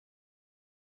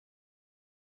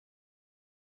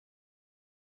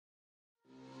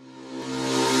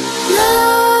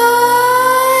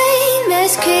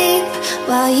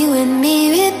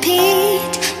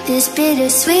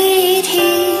bittersweet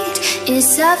heat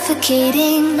is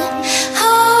suffocating.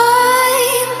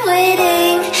 I'm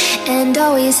waiting and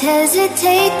always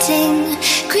hesitating.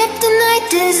 Kryptonite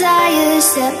desires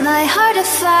set my heart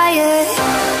afire.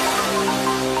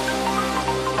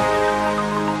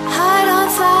 Heart on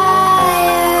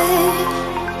fire.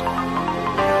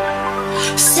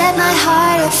 Set my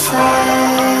heart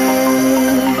afire.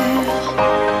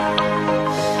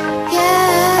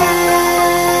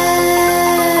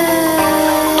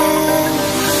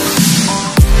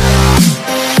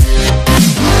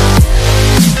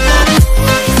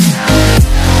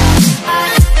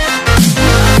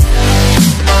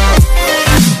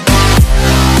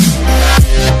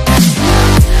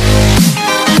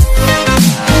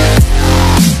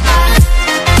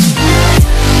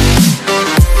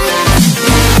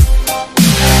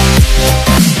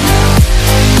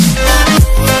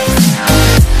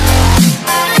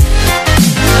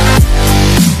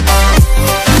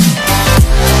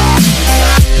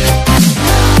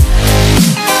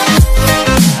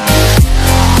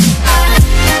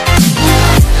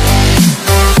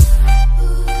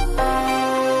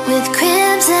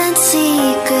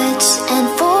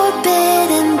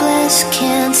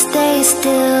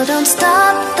 Don't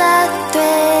stop that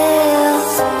thrill.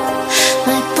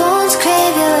 My bones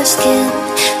crave your skin.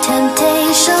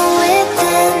 Temptation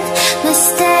within.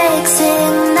 Mistakes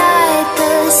ignite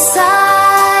the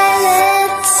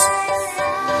silence.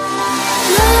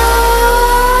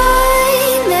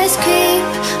 Nightmares creep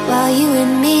while you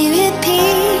and me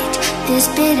repeat. This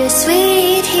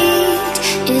bittersweet heat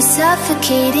is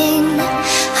suffocating.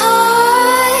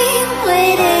 I'm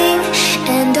waiting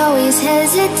and always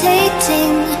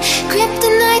hesitating.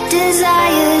 Kryptonite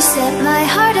desires set my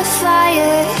heart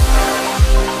afire.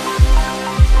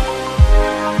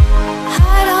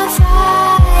 Heart on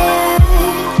fire.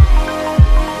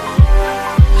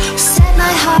 Set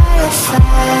my heart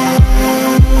afire.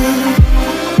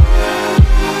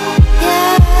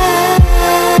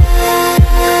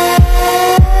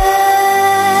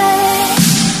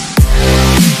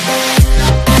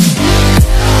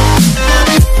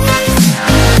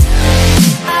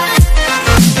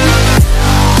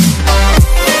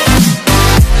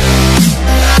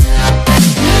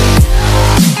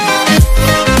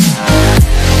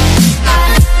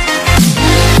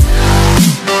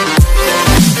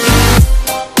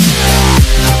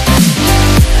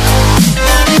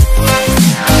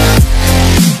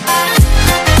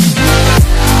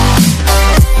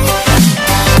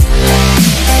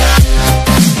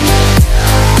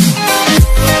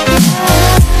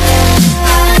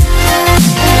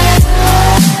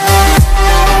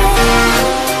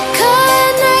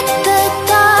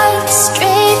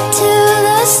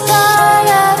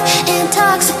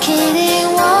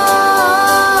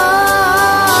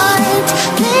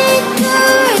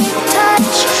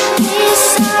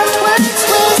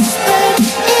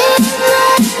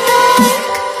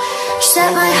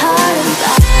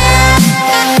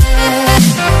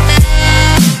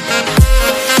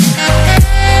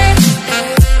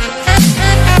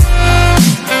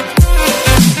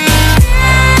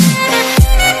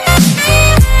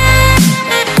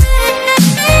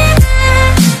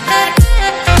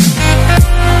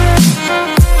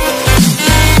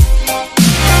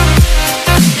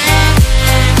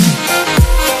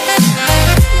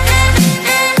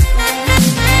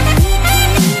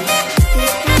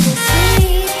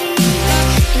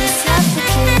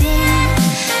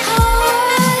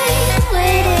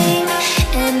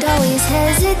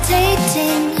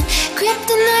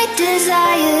 Kryptonite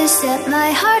desires set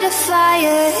my heart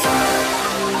afire.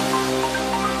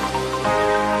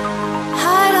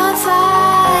 Heart on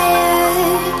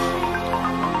fire.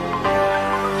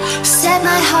 Set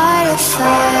my heart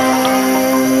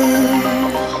afire.